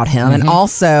lot about him, and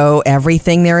also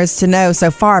everything there is to know so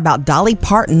far about Dolly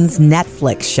Parton's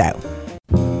Netflix show.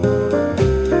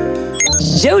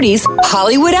 Jody's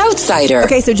Hollywood Outsider.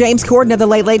 Okay, so James Corden of The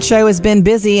Late Late Show has been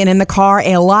busy and in the car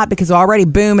a lot because already,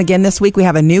 boom, again this week we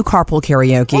have a new carpool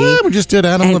karaoke. Well, we just did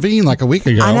Adam Levine like a week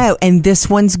ago. I know, and this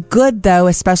one's good though,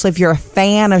 especially if you're a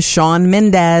fan of Shawn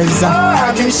Mendes.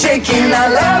 I'm just shaking, I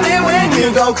love it when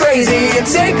you go crazy and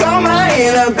take all my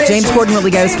inhibitions. James Corden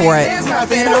really goes for it.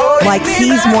 Like,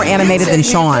 he's more animated than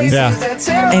Shawn. Yeah.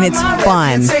 And it's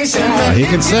fun. He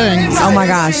can sing. Oh my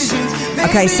gosh.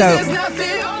 Okay, so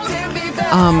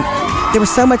there was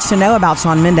so much to know about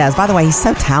Shawn Mendes. By the way, he's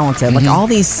so talented. Like, all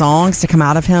these songs to come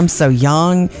out of him so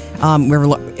young.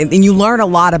 And you learn a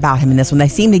lot about him in this one. They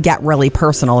seem to get really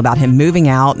personal about him moving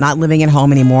out, not living at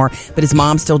home anymore, but his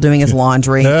mom's still doing his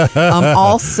laundry.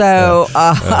 Also,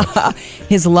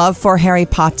 his love for Harry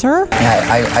Potter.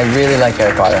 Yeah, I really like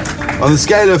Harry Potter. On the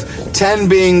scale of 10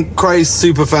 being crazed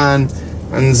super fan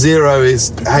and 0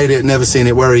 is hate it, never seen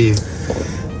it, where are you?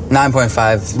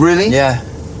 9.5. Really? Yeah.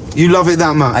 You love it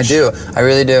that much? I do. I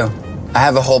really do. I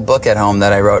have a whole book at home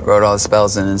that I wrote all the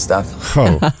spells in and stuff.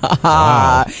 Oh,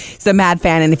 wow. He's a mad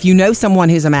fan, and if you know someone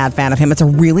who's a mad fan of him, it's a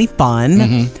really fun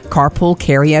carpool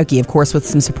karaoke, of course, with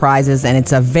some surprises, and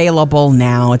it's available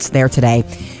now. It's there today.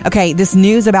 Okay, this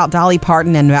news about Dolly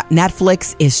Parton and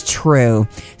Netflix is true.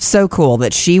 So cool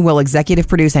that she will executive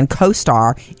produce and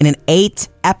co-star in an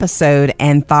 8-episode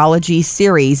anthology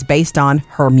series based on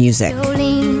her music.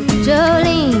 Jolene,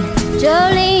 Jolene,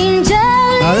 Jolene.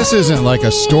 Now, this isn't like a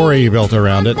story built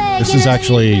around it. This is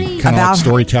actually kind of like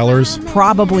storytellers.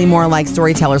 Probably more like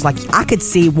storytellers. Like, I could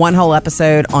see one whole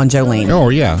episode on Jolene. Oh,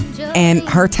 yeah. And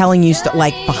her telling you,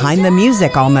 like, behind the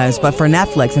music almost, but for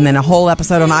Netflix. And then a whole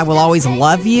episode on I Will Always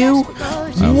Love You.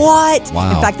 What?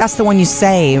 Wow. In fact, that's the one you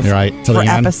save for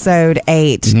episode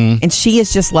 8. And she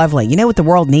is just lovely. You know what the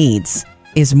world needs?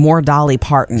 Is more Dolly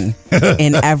Parton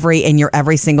in your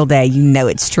every single day. You know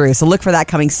it's true. So look for that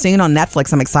coming soon on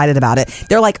Netflix. I'm excited about it.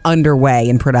 They're like underway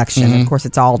in production. Of course,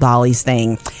 it's all Dolly's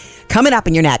thing. Coming up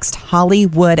in your next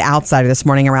Hollywood Outsider this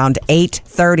morning around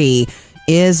 8:30,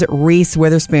 is Reese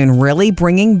Witherspoon really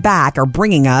bringing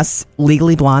us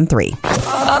Legally Blonde 3?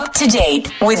 Up to date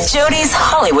with Jody's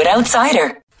Hollywood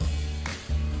Outsider.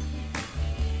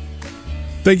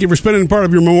 Thank you for spending part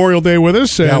of your Memorial Day with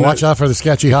us. Yeah, watch out for the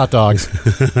sketchy hot dogs.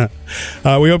 We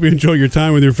hope you enjoy your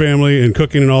time with your family and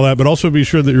cooking and all that, but also be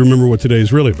sure that you remember what today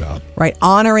is really about. Right,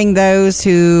 honoring those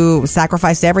who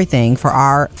sacrificed everything for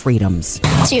our freedoms.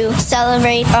 To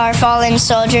celebrate our fallen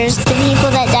soldiers, the people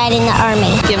that died in the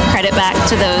army. Give credit back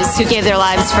to those who gave their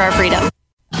lives for our freedom.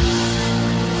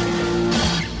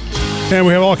 And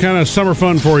we have all kind of summer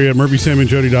fun for you at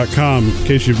MurphySamandJody.com. In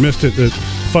case you've missed it, the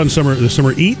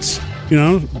summer eats. You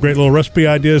know, great little recipe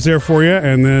ideas there for you.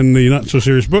 And then the Not So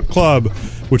Serious Book Club,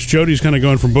 which Jody's kind of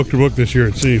going from book to book this year,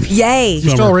 it seems. Yay! You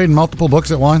still reading multiple books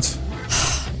at once?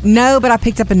 No, but I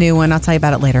picked up a new one. I'll tell you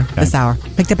about it later this hour.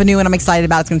 Picked up a new one I'm excited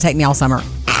about. It's going to take me all summer.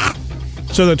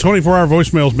 So the 24-hour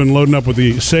voicemail's been loading up with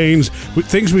the sayings.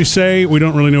 Things we say, we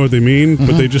don't really know what they mean,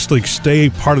 but they just like stay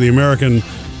part of the American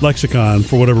lexicon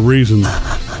for whatever reason.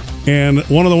 And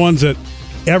one of the ones that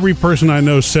every person I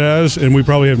know says, and we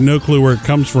probably have no clue where it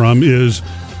comes from, is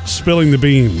spilling the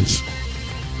beans.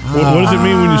 What does it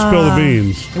mean when you spill the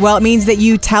beans? Well, it means that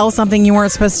you tell something you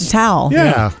weren't supposed to tell.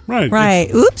 Yeah, right.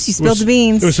 Right. Oops, you spilled the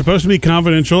beans. It was supposed to be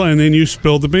confidential, and then you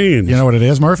spilled the beans. You know what it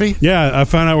is, Murphy? Yeah, I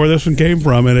found out where this one came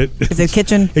from, and is it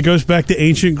kitchen? It goes back to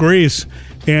ancient Greece.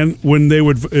 And when they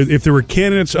would, if there were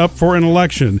candidates up for an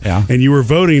election, and you were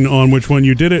voting on which one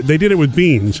you did it, they did it with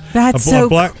beans. That's a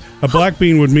black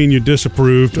bean would mean you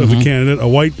disapproved of the candidate. A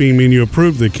white bean mean you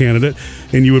approved the candidate,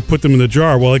 and you would put them in the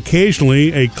jar. Well,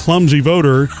 occasionally a clumsy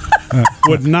voter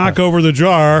would knock over the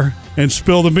jar and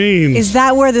spill the beans. Is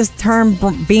that where this term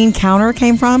bean counter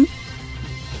came from?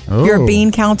 Oh, you're a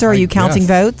bean counter? Are you counting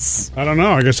votes? I don't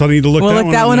know. I guess I need to look that one up.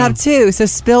 We'll look that one up too. So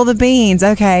spill the beans.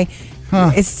 Okay.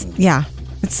 Huh.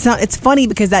 It's funny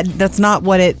because that's not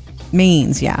what it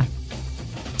means. Yeah.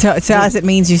 To us, it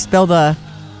means you spill the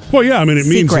Well, yeah, I mean, it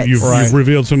means that Secrets. you've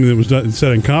revealed something that was done,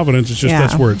 said in confidence. It's just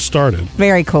that's where it started.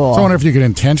 Very cool. So I wonder if you could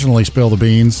intentionally spill the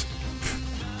beans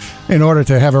in order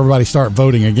to have everybody start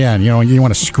voting again. You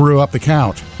want to screw up the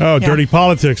count. Oh, dirty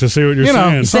politics. I see what you're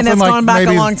saying. Then that's gone back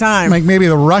a long time. Like maybe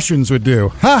the Russians would do.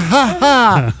 Ha, ha,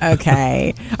 ha.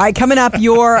 Okay. All right, coming up,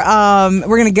 we're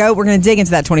going to dig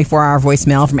into that 24-hour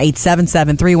voicemail from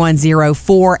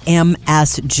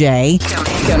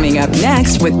 877-310-4MSJ. Coming up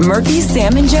next with Murphy,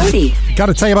 Sam, and Jody. Got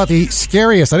to tell you about the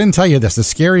scariest, I didn't tell you this, the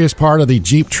scariest part of the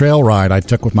Jeep trail ride I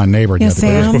took with my neighbor. Yes, the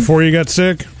other day. Sam? Before you got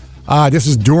sick? This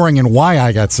is during and why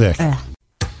I got sick.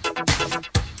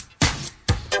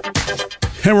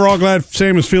 And we're all glad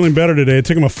Sam is feeling better today. It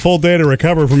took him a full day to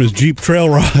recover from his Jeep trail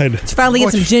ride. Did you finally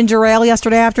get some ginger ale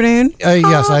yesterday afternoon?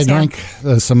 Yes, I drank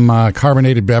some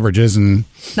carbonated beverages and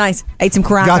nice. Ate some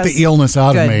Caracas. got the illness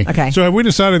out of me. Okay. So have we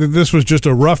decided that this was just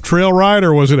a rough trail ride,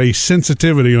 or was it a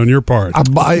sensitivity on your part?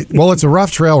 Well, it's a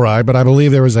rough trail ride, but I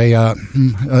believe there was a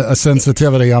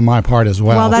sensitivity on my part as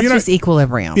well. Well, that's just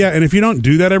equilibrium. Yeah, and if you don't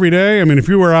do that every day, I mean, if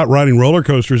you were out riding roller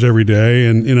coasters every day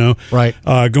and,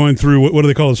 going through, what do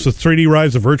they call it, the 3D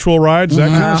rides, the virtual rides, that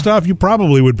kind of stuff, you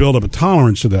probably would build up a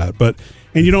tolerance to that.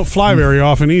 And you don't fly very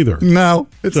often either. No,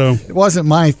 it wasn't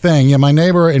my thing. Yeah, my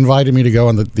neighbor invited me to go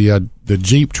on the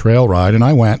Jeep trail ride, and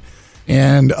I went.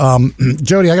 And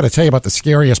Jody, I got to tell you about the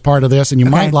scariest part of this, and you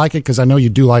might like it because I know you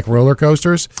do like roller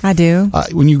coasters. I do.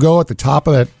 When you go at the top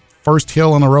of that first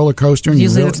hill on the roller coaster, and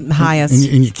usually it's the highest,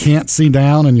 and you can't see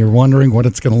down, and you're wondering what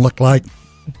it's going to look like.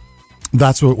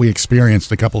 That's what we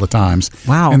experienced a couple of times.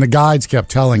 Wow. And the guides kept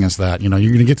telling us that, you're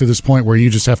going to get to this point where you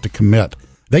just have to commit.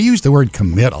 They use the word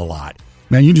commit a lot.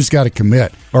 Man, you just got to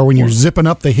commit. Or when you're zipping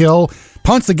up the hill,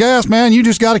 punch the gas, man, you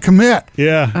just got to commit.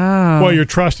 Yeah. Oh. Well, you're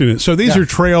trusting it. So these are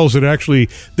trails that actually,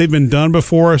 they've been done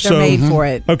before. They're made for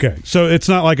it. Okay. So it's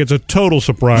not like it's a total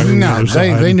surprise. No,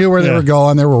 they knew where they were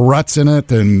going. There were ruts in it,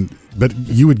 but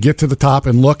you would get to the top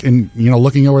and look, and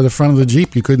looking over the front of the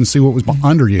Jeep, you couldn't see what was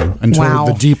under you until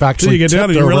the Jeep actually so you get down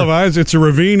and you over. realize it's a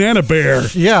ravine and a bear.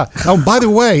 Yeah. Oh, by the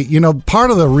way,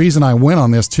 part of the reason I went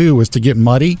on this too was to get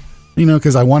muddy.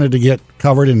 Because I wanted to get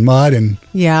covered in mud and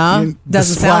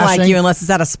doesn't sound like you unless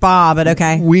it's at a spa, but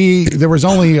okay. There was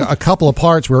only a couple of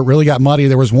parts where it really got muddy.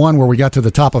 There was one where we got to the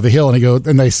top of a hill,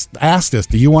 and they asked us,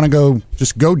 "Do you want to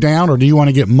go down, or do you want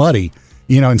to get muddy?"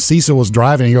 And Cecil was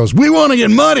driving. And he goes, "We want to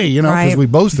get muddy," because we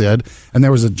both did. And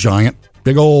there was a giant,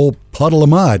 big old puddle of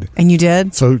mud. And you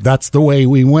did? So that's the way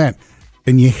we went.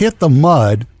 And you hit the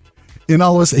mud, and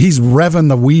all of a sudden he's revving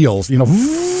the wheels.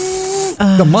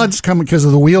 The mud's coming because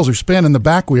of the wheels are spinning. The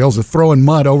back wheels are throwing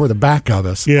mud over the back of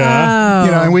us.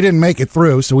 Yeah. And we didn't make it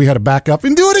through, so we had to back up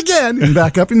and do it again, and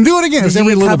back up and do it again. It's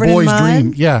every little boy's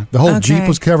dream. Yeah. The whole Jeep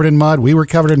was covered in mud. We were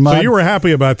covered in mud. So you were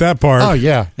happy about that part. Oh,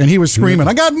 yeah. And he was screaming,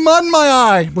 "I got mud in my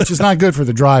eye," which is not good for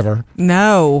the driver.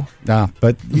 No.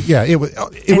 But yeah, it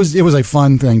was a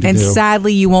fun thing to do. And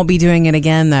sadly, you won't be doing it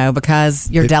again, though, because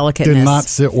your delicateness did not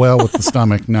sit well with the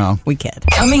stomach. No. We kid.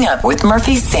 Coming up with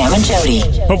Murphy, Sam, and Jody.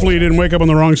 Hopefully you didn't wake up on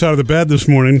the wrong side of the bed this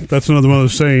morning. That's another one of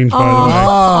those sayings, by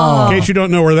the way. In case you don't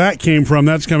know where that came from,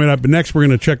 that's coming up. But next, we're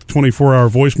going to check the 24-hour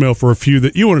voicemail for a few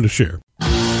that you wanted to share.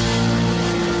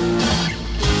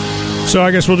 So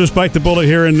I guess we'll just bite the bullet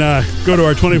here and go to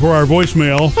our 24-hour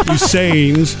voicemail. These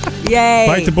sayings. Yay.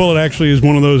 Bite the bullet actually is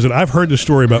one of those that I've heard the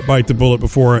story about bite the bullet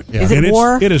before. Yeah. Is it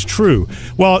war? It is true.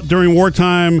 Well, during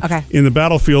wartime, in the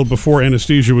battlefield, before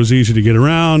anesthesia was easy to get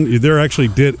around,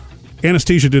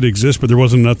 anesthesia did exist, but there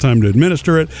wasn't enough time to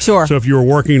administer it. Sure. So if you were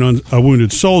working on a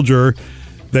wounded soldier,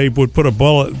 they would put a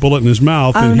bullet in his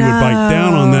mouth, and he would bite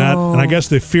down on that. And I guess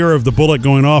the fear of the bullet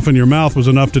going off in your mouth was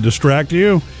enough to distract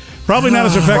you. Probably not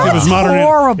as effective as modern.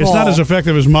 Horrible. It's not as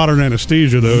effective as modern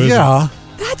anesthesia, though. Is it?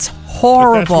 That's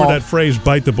horrible. That's where that phrase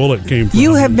 "bite the bullet" came from.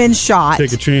 You have been shot.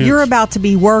 Take a chance. You're about to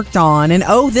be worked on, and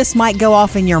this might go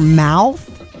off in your mouth.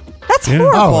 That's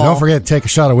horrible. Oh, don't forget to take a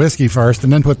shot of whiskey first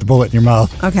and then put the bullet in your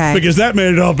mouth. Okay. Because that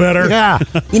made it all better. Yeah.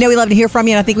 We love to hear from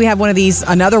you, and I think we have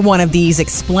another one of these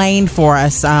explained for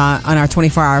us on our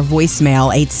 24-hour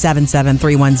voicemail,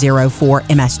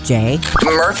 877-310-4MSJ.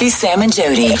 Murphy, Sam, and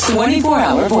Jody,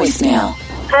 24-hour voicemail.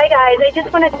 Hi, guys. I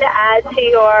just wanted to add to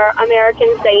your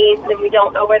American sayings, and we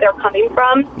don't know where they're coming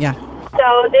from. Yeah.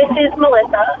 So this is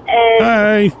Melissa,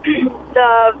 and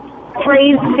the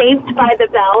phrase "saved by the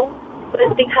bell"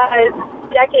 was because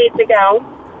decades ago,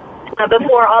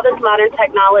 before all this modern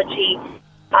technology,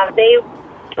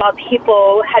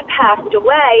 people had passed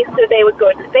away, so they would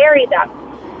go to bury them.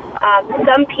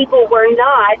 Some people were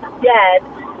not dead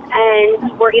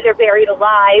and were either buried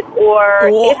alive, or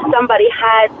if somebody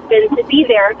had been to be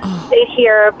there, they'd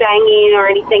hear banging or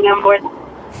anything and was,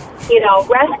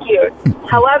 rescued.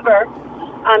 However,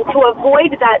 To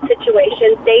avoid that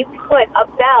situation, they put a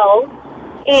bell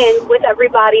in with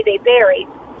everybody they buried,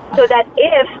 so that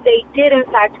if they did in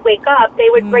fact wake up, they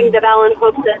would ring the bell in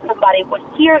hopes that somebody would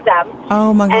hear them.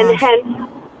 Oh my gosh. And hence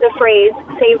the phrase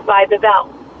 "saved by the bell."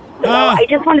 So I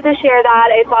just wanted to share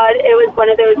that. I thought it was one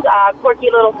of those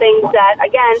quirky little things that,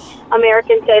 again,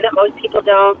 Americans say that most people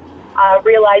don't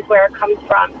realize where it comes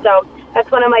from. So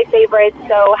that's one of my favorites.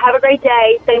 So have a great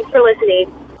day. Thanks for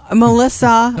listening.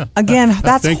 Melissa, again,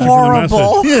 that's Thank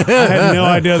horrible. You for the message. I had no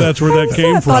idea that's where that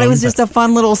came from. I thought it was just a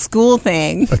fun little school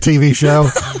thing. A TV show.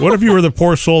 What if you were the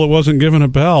poor soul that wasn't given a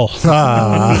bell?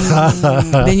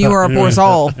 Then you were a poor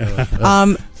soul.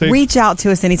 Reach out to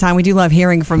us anytime. We do love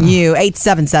hearing from you.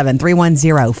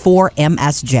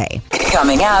 877-310-4MSJ.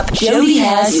 Coming up, Jody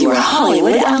has your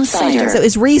Hollywood Outsider. So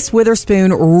is Reese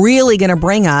Witherspoon really going to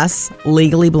bring us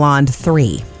Legally Blonde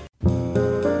 3?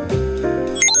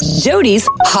 Jody's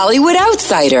Hollywood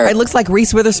Outsider. It looks like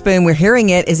Reese Witherspoon, we're hearing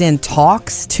it, is in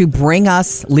talks to bring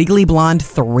us Legally Blonde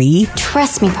 3.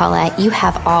 Trust me, Paulette, you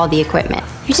have all the equipment.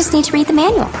 You just need to read the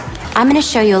manual. I'm going to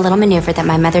show you a little maneuver that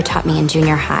my mother taught me in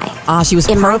junior high. She was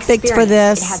perfect for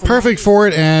this. Perfect for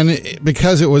it, and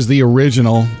because it was the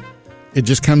original, it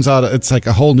just comes out, it's like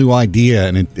a whole new idea,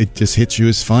 and it just hits you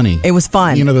as funny. It was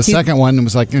fun. You know, the second one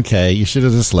was like, okay, you should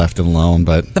have just left it alone,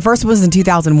 but... The first one was in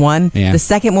 2001. Yeah. The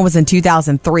second one was in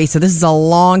 2003. So this is a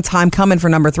long time coming for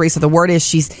number 3. So the word is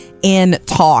she's in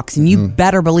talks. And you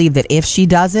better believe that if she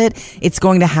does it, it's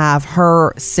going to have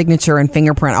her signature and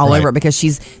fingerprint all over it, because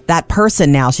she's that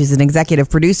person now. She's an executive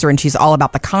producer, and she's all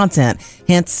about the content.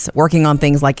 Hence, working on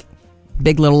things like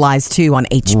Big Little Lies 2 on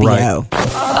HBO. Right.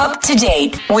 Up to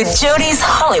date with Jody's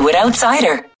Hollywood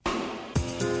Outsider.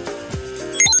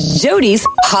 Jody's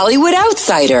Hollywood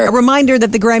Outsider. A reminder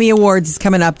that the Grammy Awards is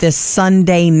coming up this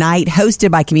Sunday night,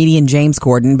 hosted by comedian James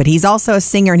Corden, but he's also a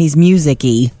singer and he's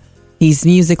music-y. He's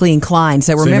musically inclined.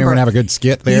 So remember, you're going to have a good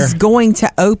skit there? He's going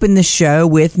to open the show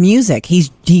with music. He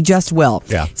just will.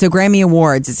 Yeah. So Grammy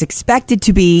Awards, it's expected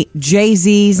to be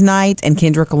Jay-Z's night and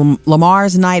Kendrick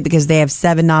Lamar's night because they have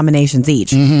 7 nominations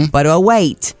each. But oh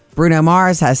wait, Bruno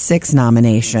Mars has 6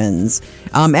 nominations.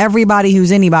 Everybody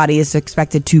who's anybody is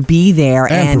expected to be there.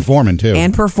 And performing, too.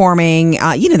 And performing.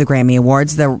 You know the Grammy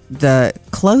Awards, the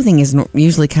clothing is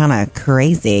usually kind of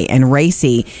crazy and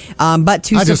racy. But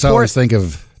to I just always think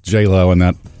of J-Lo in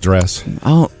that dress.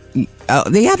 Oh,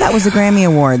 yeah, that was the Grammy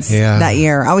Awards that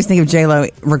year. I always think of J-Lo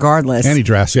regardless. Any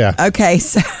dress, yeah. Okay,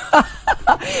 so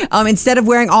instead of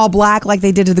wearing all black like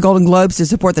they did to the Golden Globes to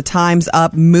support the Time's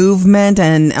Up movement,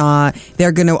 and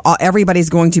everybody's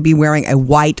going to be wearing a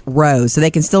white rose, so they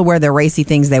can still wear their racy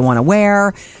things they want to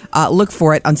wear. Look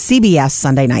for it on CBS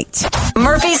Sunday night.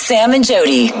 Murphy, Sam, and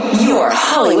Jody, your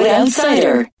Hollywood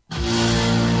Outsider.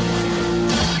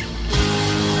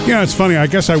 Yeah, it's funny. I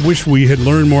guess I wish we had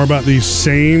learned more about these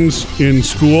sayings in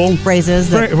school.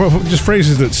 Phrases. Just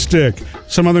phrases that stick.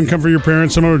 Some of them come from your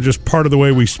parents. Some of them are just part of the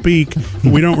way we speak.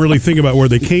 We don't really think about where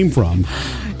they came from.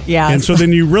 Yeah. And so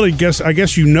then you really I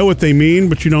guess you know what they mean,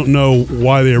 but you don't know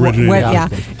why they originated. Yeah.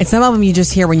 And some of them you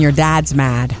just hear when your dad's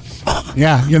mad.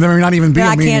 Yeah. They're not even being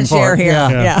meaningful. I can't share here.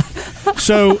 Yeah.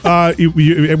 So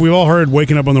we've all heard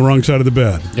waking up on the wrong side of the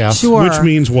bed. Yeah. Sure. Which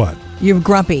means what? You're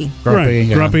grumpy. Right.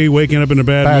 Yeah. Grumpy, waking up in a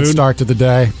bad mood. Start to the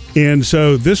day. And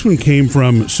so this one came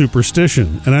from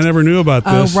superstition. And I never knew about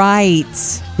this. Oh, right.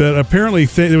 That apparently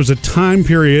there was a time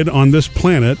period on this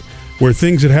planet where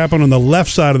things that happen on the left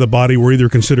side of the body were either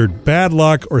considered bad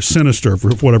luck or sinister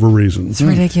for whatever reason. It's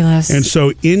ridiculous. And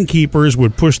so innkeepers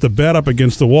would push the bed up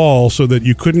against the wall so that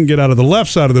you couldn't get out of the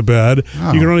left side of the bed.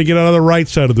 You could only get out of the right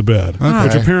side of the bed,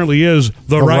 which apparently is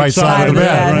the right side of the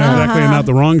bed. Right, exactly, and not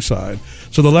the wrong side.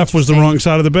 So the left was the wrong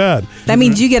side of the bed. That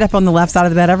means you get up on the left side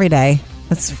of the bed every day.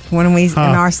 That's when we in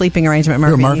our sleeping arrangement,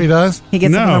 Murphy. Murphy does? He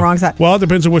gets up on the wrong side. Well, it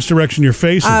depends on which direction you're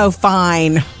facing. Oh,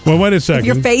 fine. Well, wait a second. If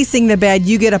you're facing the bed,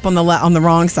 you get up on the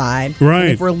wrong side. Right.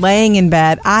 And if we're laying in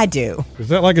bed, I do. Is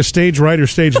that like a stage right or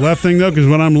stage left thing, though? Because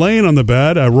when I'm laying on the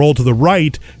bed, I roll to the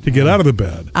right to get out of the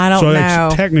bed. I don't know.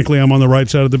 So technically, I'm on the right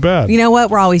side of the bed. You know what?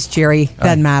 We're always cheery.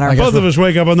 Doesn't matter. Both of us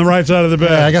wake up on the right side of the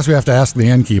bed. Yeah, I guess we have to ask the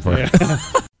innkeeper. Yeah.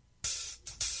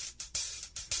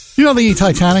 You know, the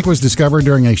Titanic was discovered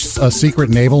during a secret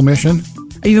naval mission.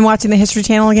 Have you been watching the History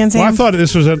Channel again, Sam? Well, I thought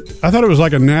it was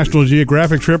like a National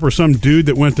Geographic trip or some dude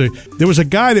that went to. There was a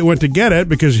guy that went to get it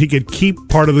because he could keep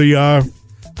part of the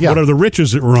whatever the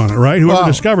riches that were on it. Right? Whoever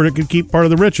discovered it could keep part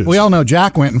of the riches. We all know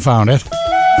Jack went and found it.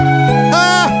 Yeah.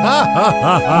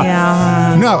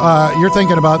 No, you're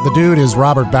thinking about the dude is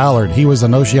Robert Ballard. He was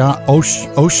an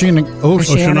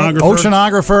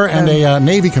oceanographer and a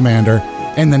Navy commander.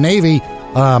 And the Navy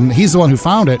He's the one who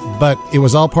found it, but it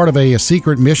was all part of a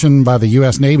secret mission by the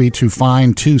U.S. Navy to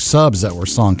find 2 subs that were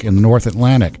sunk in the North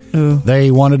Atlantic.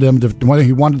 They wanted them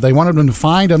to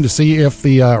find them to see if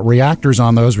the reactors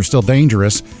on those were still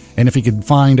dangerous and if he could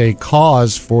find a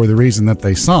cause for the reason that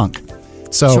they sunk.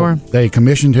 So they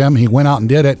commissioned him. He went out and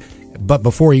did it. But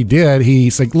before he did, he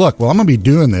said, look, well, I'm going to be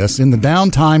doing this. In the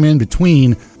downtime in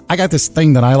between, I got this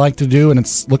thing that I like to do, and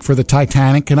it's look for the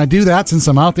Titanic. Can I do that since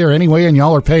I'm out there anyway and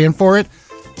y'all are paying for it?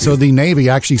 So the Navy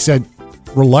actually said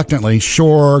reluctantly,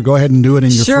 sure, go ahead and do it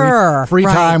in your free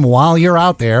time while you're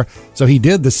out there. So he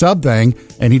did the sub thing,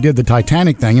 and he did the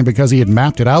Titanic thing. And because he had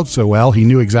mapped it out so well, he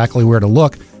knew exactly where to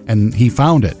look, and he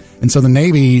found it. And so the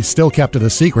Navy still kept it a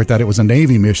secret that it was a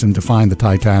Navy mission to find the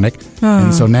Titanic.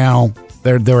 And so now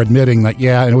they're admitting that,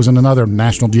 yeah, it was in another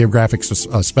National Geographic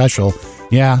special.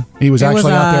 Yeah, he was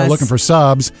actually out there looking for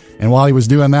subs, and while he was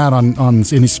doing that in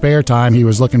his spare time, he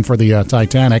was looking for the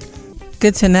Titanic.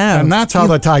 Good to know. And that's how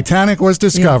the Titanic was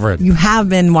discovered. You have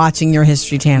been watching your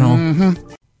History Channel.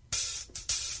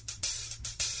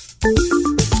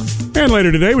 And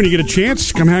later today, when you get a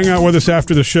chance, come hang out with us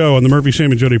after the show on the Murphy, Sam,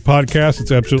 and Jody podcast.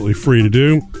 It's absolutely free to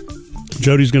do.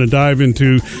 Jody's going to dive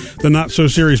into the Not So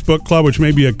Serious Book Club, which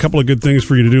may be a couple of good things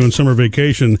for you to do in summer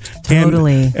vacation.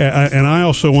 Totally. And I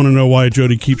also want to know why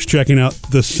Jody keeps checking out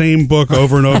the same book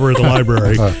over and over at the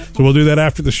library. So we'll do that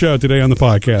after the show today on the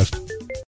podcast.